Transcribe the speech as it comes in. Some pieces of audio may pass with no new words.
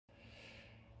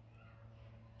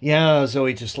Yeah,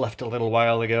 Zoe just left a little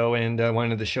while ago, and I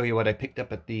wanted to show you what I picked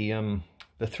up at the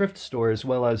thrift store, as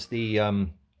well as the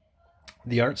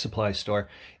art supply store,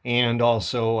 and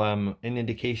also an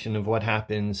indication of what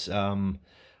happens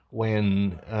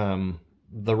when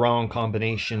the wrong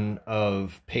combination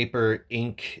of paper,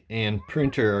 ink, and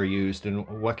printer are used,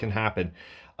 and what can happen.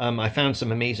 I found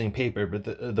some amazing paper,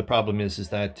 but the problem is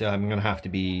that I'm gonna have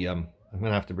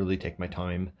to really take my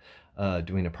time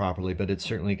doing it properly. But it's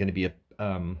certainly going to be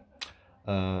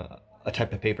a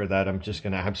type of paper that I'm just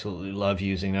going to absolutely love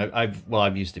using.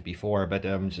 I've used it before, but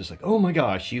I'm just like, oh my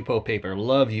gosh, Yupo paper,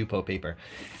 love Yupo paper.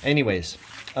 Anyways,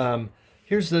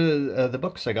 here's the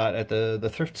books I got at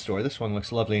the thrift store. This one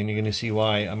looks lovely, and you're going to see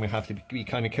why I'm going to have to be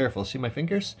kind of careful. See my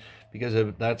fingers?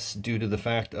 Because that's due to the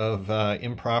fact of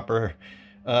improper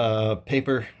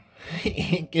paper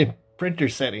ink and printer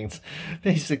settings,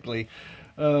 basically.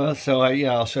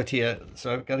 Yeah, I'll show it to you.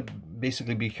 So I've got to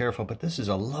basically be careful, but this is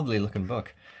a lovely looking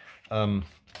book. I'll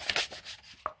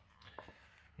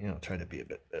try to be a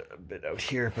bit out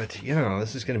here, but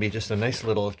this is going to be just a nice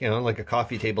little, like a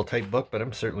coffee table type book, but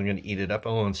I'm certainly going to eat it up.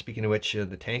 Oh, and speaking of which,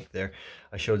 the tank there,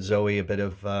 I showed Zoe a bit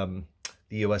of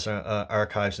the U.S.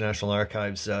 Archives, National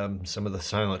Archives, some of the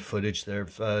silent footage there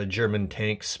of German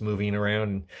tanks moving around.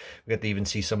 And we got to even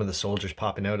see some of the soldiers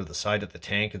popping out of the side of the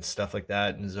tank and stuff like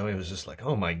that. And Zoe was just like,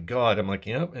 oh my God. I'm like,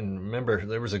 yep. And remember,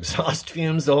 there was exhaust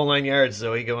fumes, the whole 9 yards,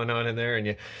 Zoe, going on in there. And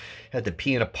you had to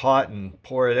pee in a pot and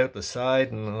pour it out the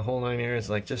side and the whole 9 yards,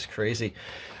 like just crazy.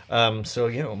 Oh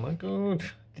my God,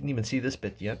 didn't even see this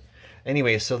bit yet.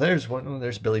 Anyway, so there's one. Oh,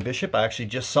 there's Billy Bishop. I actually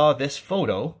just saw this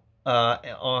photo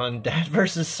on Dad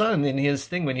versus Son in his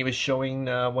thing when he was showing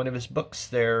one of his books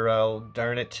there.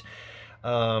 Darn it,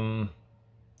 Death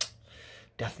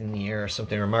in the Air or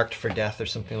something, or Marked for Death or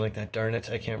something like that. Darn it,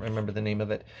 I can't remember the name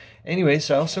of it. Anyways,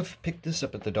 I also picked this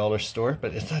up at the dollar store,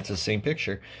 but that's the same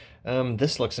picture.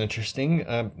 This looks interesting.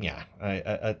 Yeah,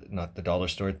 I not the dollar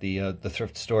store, the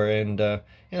thrift store, and yeah,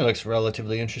 it looks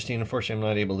relatively interesting. Unfortunately, I'm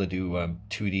not able to do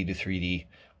 2D to 3D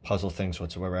puzzle things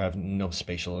whatsoever. I have no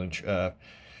spatial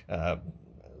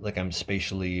like I'm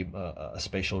spatially a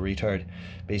spatial retard,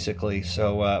 basically.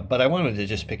 So, but I wanted to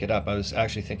just pick it up. I was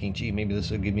actually thinking, gee, maybe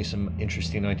this would give me some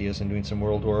interesting ideas in doing some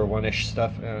World War I-ish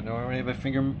stuff. Do I already have a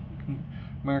finger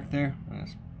mark there?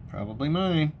 That's probably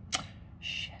mine.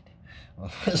 Shit.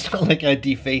 Well, it's not like I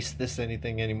defaced this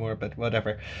anything anymore, but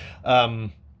whatever.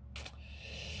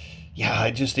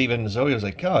 Yeah, Zoe was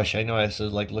like, gosh, I know. I was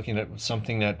like looking at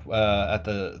something that at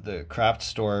the craft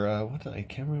store. I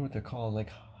can't remember what they're called, like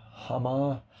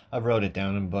Hama. I wrote it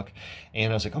down in a book,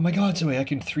 and I was like, oh my God, Zoe, I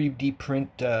can 3D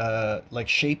print like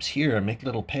shapes here and make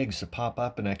little pegs to pop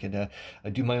up, and I could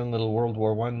do my own little World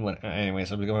War One.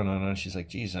 Anyways, I was going on, and she's like,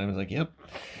 geez, I was like, yep,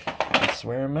 that's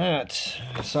where I'm at.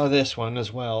 I saw this one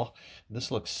as well.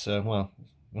 This looks well,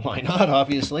 why not,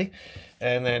 obviously.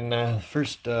 And then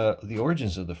the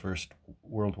origins of the First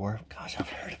World War. Gosh, I've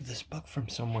heard of this book from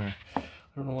somewhere. I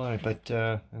don't know why, but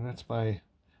and that's by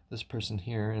this person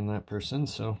here and that person.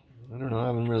 So I don't know. I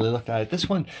haven't really looked at it. This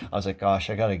one, I was like, gosh,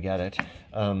 I gotta get it.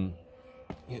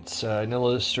 It's an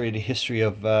illustrated history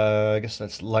of I guess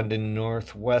that's London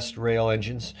Northwest rail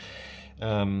engines,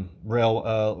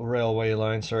 railway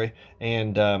line. Sorry,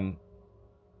 and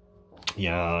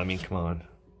yeah, I mean, come on,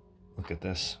 look at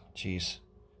this. Jeez.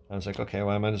 I was like, okay,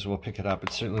 well, I might as well pick it up.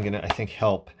 It's certainly gonna, I think,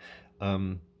 help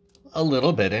a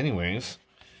little bit, anyways.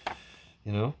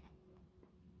 I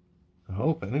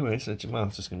hope, anyways. It's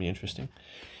just gonna be interesting,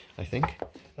 I think.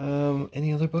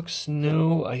 Any other books?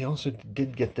 No. I also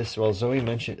did get this. Well, Zoe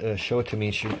mentioned, showed it to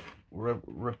me. She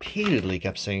repeatedly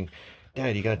kept saying,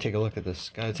 "Dad, you gotta take a look at this.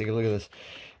 Gotta take a look at this."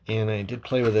 And I did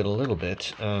play with it a little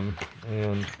bit, and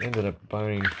ended up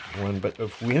buying one. But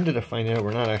if we ended up finding out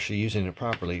we're not actually using it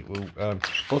properly,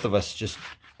 both of us just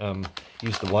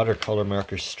used the watercolor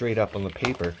markers straight up on the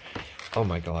paper. Oh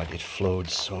my God, it flowed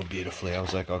so beautifully. I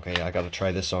was like, okay, I got to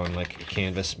try this on like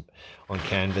canvas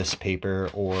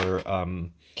paper, or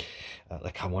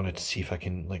like I wanted to see if I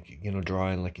can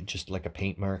draw in like just like a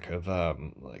paint mark of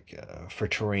for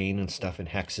terrain and stuff and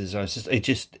hexes.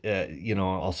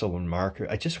 Also one marker.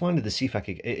 I just wanted to see if I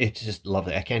could. It's just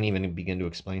lovely. I can't even begin to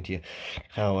explain to you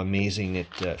how amazing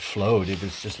it flowed. It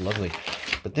was just lovely.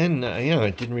 But then I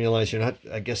didn't realize you're not,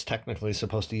 I guess, technically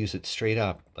supposed to use it straight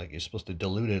up. Like you're supposed to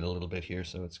dilute it a little bit here,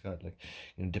 so it's got like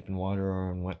dip in water or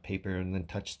on wet paper and then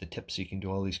touch the tip, so you can do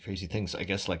all these crazy things. I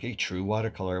guess like a true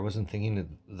watercolor. I wasn't thinking of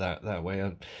that way. I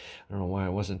don't know why I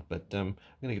wasn't, but I'm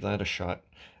gonna give that a shot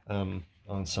on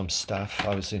some stuff.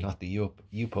 Obviously not the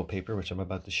Yupo paper, which I'm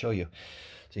about to show you.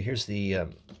 So here's the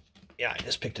yeah, I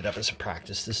just picked it up as a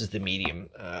practice. This is the medium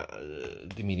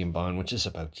bond, which is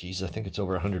about, geez, I think it's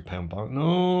over 100-pound bond.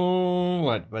 No,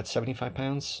 what, 75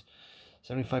 pounds?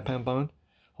 75-pound bond?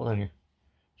 Hold on here.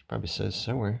 It probably says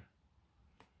somewhere.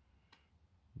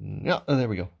 Yeah, oh, there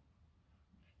we go.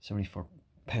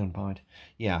 74-pound bond.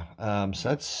 Yeah, so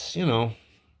that's, you know,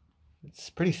 it's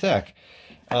pretty thick.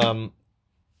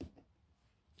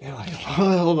 Yeah, like a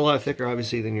lot thicker,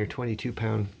 obviously, than your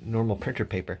 22-pound normal printer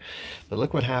paper. But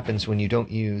look what happens when you don't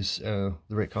use the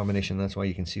right combination. That's why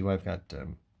you can see why I've got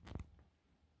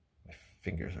my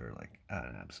fingers are like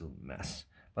an absolute mess.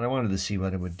 But I wanted to see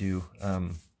what it would do.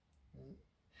 And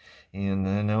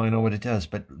now I know what it does.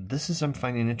 But this is, I'm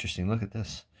finding interesting. Look at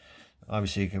this.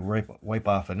 Obviously, you can wipe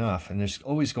off enough. And there's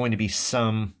always going to be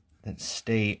some that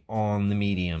stay on the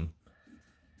medium.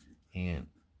 And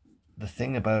the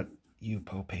thing about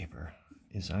Yupo paper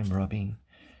is I'm rubbing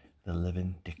the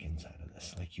living dickens out of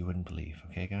this like you wouldn't believe.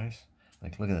 Okay, guys?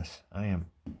 Like, look at this. I am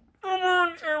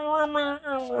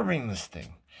rubbing this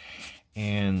thing.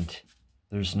 And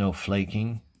there's no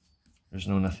flaking. There's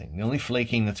no nothing. The only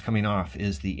flaking that's coming off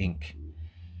is the ink.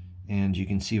 And you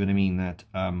can see what I mean, that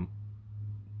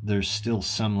there's still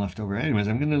some left over. Anyways,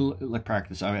 I'm going to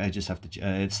practice. I just have to,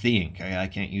 it's the ink. I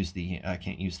can't use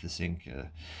this ink.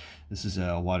 This is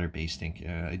a water-based ink.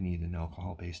 I need an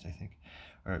alcohol-based, I think.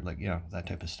 Or like, yeah, that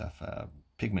type of stuff.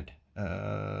 Pigment.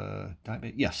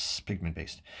 Yes,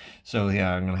 pigment-based. So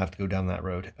yeah, I'm going to have to go down that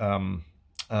road.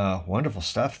 Wonderful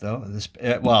stuff, though. This,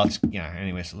 well, it's, yeah,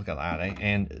 anyways, look at that.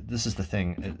 And this is the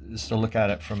thing. Just to look at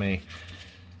it from a,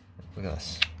 look at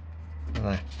this. Look at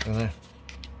that. Look at that.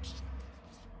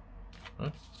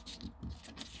 Huh?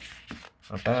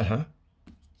 Not bad, huh?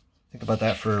 Think about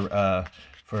that for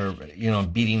you know,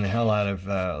 beating the hell out of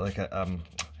like a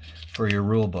for your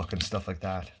rule book and stuff like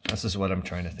that. This is what I'm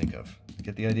trying to think of.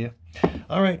 Get the idea?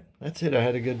 All right, that's it. I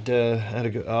had a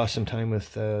good awesome time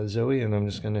with Zoe, and I'm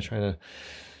just gonna try to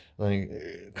like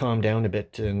calm down a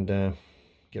bit and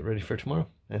get ready for tomorrow.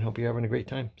 And hope you're having a great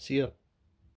time. See ya.